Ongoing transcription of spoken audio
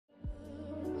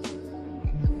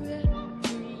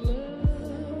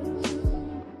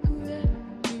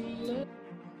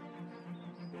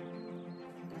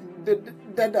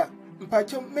dada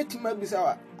mpacho metima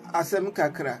bisawa asem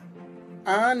kakra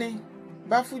ani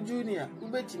Baffoe Junior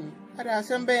ubetimi ada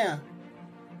asem be ya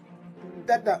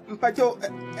dada mpacho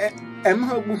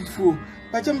emha bufu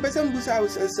mpacho mpese mbusa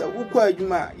usese ukwa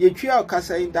adwuma yetwa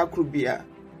okasa indakru bia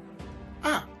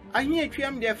anyi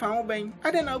etwa mde fa ho ben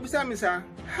ada na obusa misa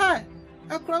ha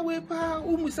akra we pa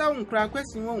umusa unkra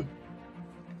kwesi won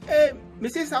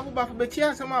Mrs. Sarfo Baffoe betia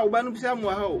asem a oba no bisa mu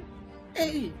ha o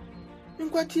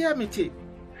nkwatia mete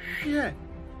hwe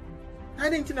I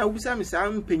didn't know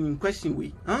I'm paying question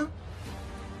we, huh?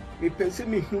 Me pense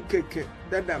me who keke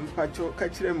that damn pacho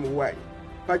catch them why.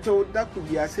 Pacho that could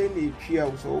be a saying a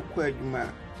cheer so quite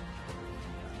man.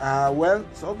 Well,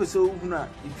 so if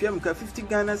you have 50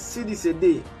 Ghana cedis a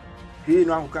day, you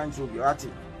know how can't you be at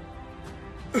it.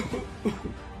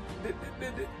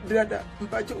 Dada,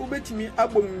 Pacho ubeti me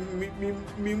abo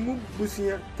me move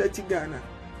busia 30 Ghana.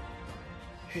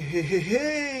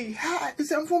 Hey, ha,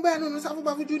 it's a phone ban on Sarfo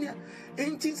Baffoe Junior.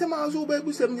 Ain't it some hours over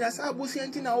Busam Yasa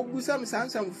Busianti now Busam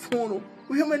Sans and phone?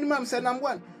 We have many mams and I'm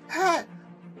one. Ha,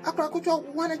 a crackle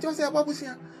one at yourself,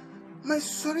 Babusia. My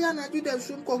sorry, and I do that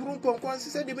soon call room for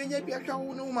said the many be a show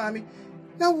no mammy.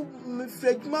 Now,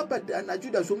 Fred Mapper and I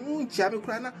do that so moon chabby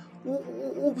crana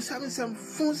who Busam some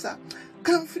phones.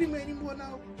 Can't free me anymore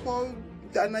now, Paul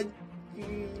than I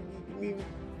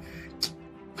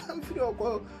can't free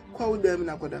or call them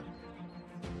nakoda.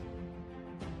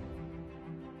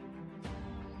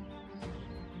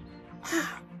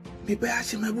 Me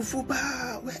bash my buffo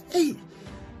ba. Hey,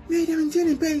 me dem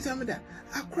tell pay some that.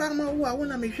 I cry my wa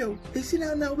wanna me show. They see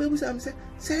now we was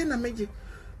say na meje.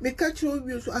 Me catch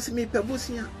you so as me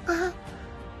pebusia. And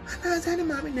I say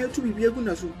mama na to be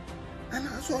aguna so. And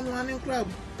I saw no one crab.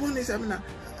 Bonus amna.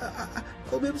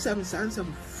 Obebu some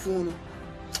some phone.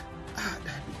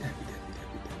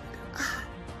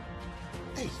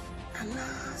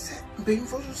 Being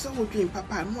for so dream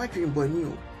papa and watching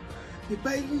Bonio. The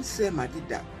buying say my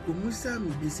dida, who must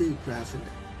be say class.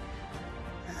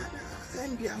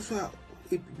 Then be as well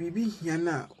if be here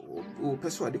now or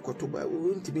persuade the Kotoba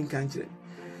won't be country.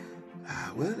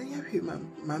 Well, I have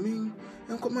him, mammy,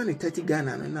 and command 30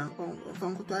 Ghana and now of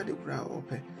Uncle Twi crowd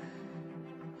open.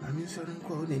 Mammy son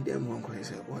calling them one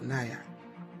question or Naya.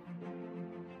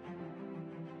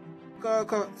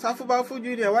 Sarfo Baffoe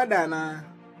Junior, what dana?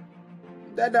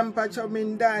 Dada mpacho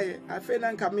mindai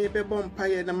afena nkame bebo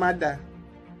mpaye na mada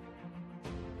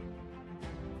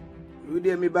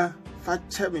Ude mi ba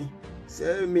fache mi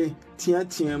se mi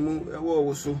tia mu ewo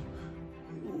wo so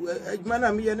adwuma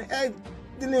na me ye ne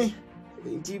dine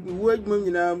nti bi wo adwuma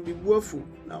nyina bi buafu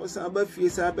na wo san ba fie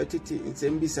sa betete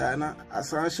nsem bi sa na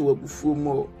asan hye wabufuo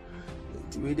mo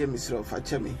nti we de mi sro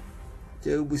fache mi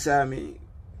te ubusa mi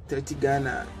 30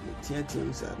 Ghana tia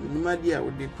mu sa mi madi a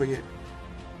wo de koye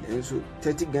and so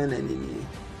 30 Ghana nini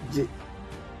je.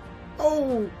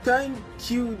 Oh, thank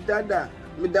you, Dada.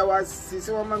 Me da was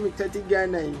sisi wa mami 30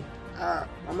 Ghana.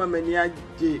 Mama meni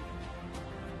je.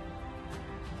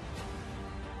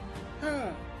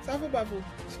 Sarfo Baffoe,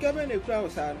 skebe ne kura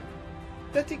osara.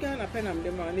 30 Ghana penam de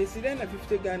ma ne sire na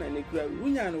 50 Ghana ne kura.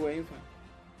 Unya no wa infa.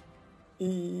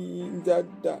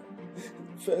 Dada.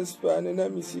 First pan na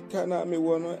mi sika na me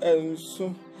wono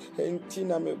enso. Enti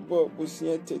na me bo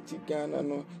busia 30 Ghana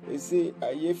no ese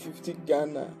aye 50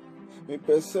 Ghana me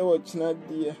pese wo china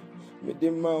die me de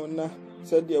ma na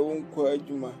se de wo nkọ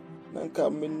adwuma na nka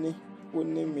menni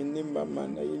woni menni mama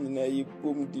na yina yi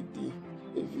bom didi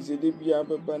efise de bia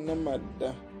baba na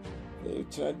mada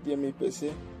china die me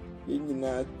pese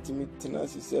yina timitena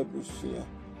sise busua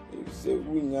efise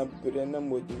wunya bere na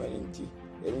modima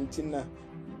enti na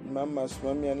Mama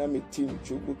swami na me team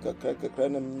chubu kakra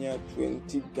na mnya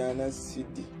 20 Ghana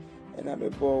cedi na me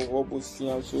bo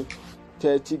wobusia so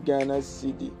 30 Ghana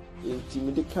cedi enti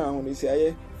me de kan ho se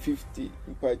aye 50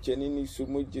 mpachani ni so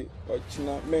moje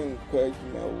ochina menkwa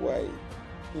adwuma wai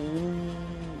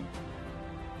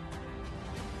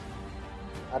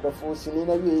adofo sini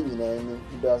na wie nyina ni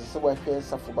do asese wa hwe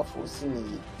Sarfo Baffoe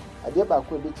sini ade ba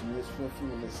ko betimi esu afi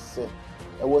ni se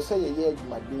ewo se ye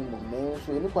adwumaden mu men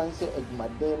so eni kwan se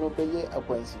adwumaden no beye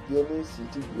akwansidie ne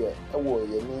sintibia ewo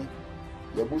ye ne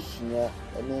yabusua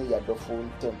ene yadofo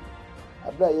ntem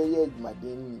abra ye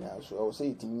adwumaden nyina so ewo se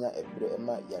yitiminya ebre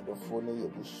ema yadofo ne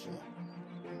yabusua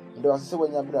ndo asese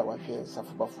wanya bra wa hwe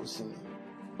Sarfo Baffoe sini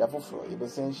da foforo ye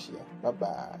besen hia bye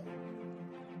bye.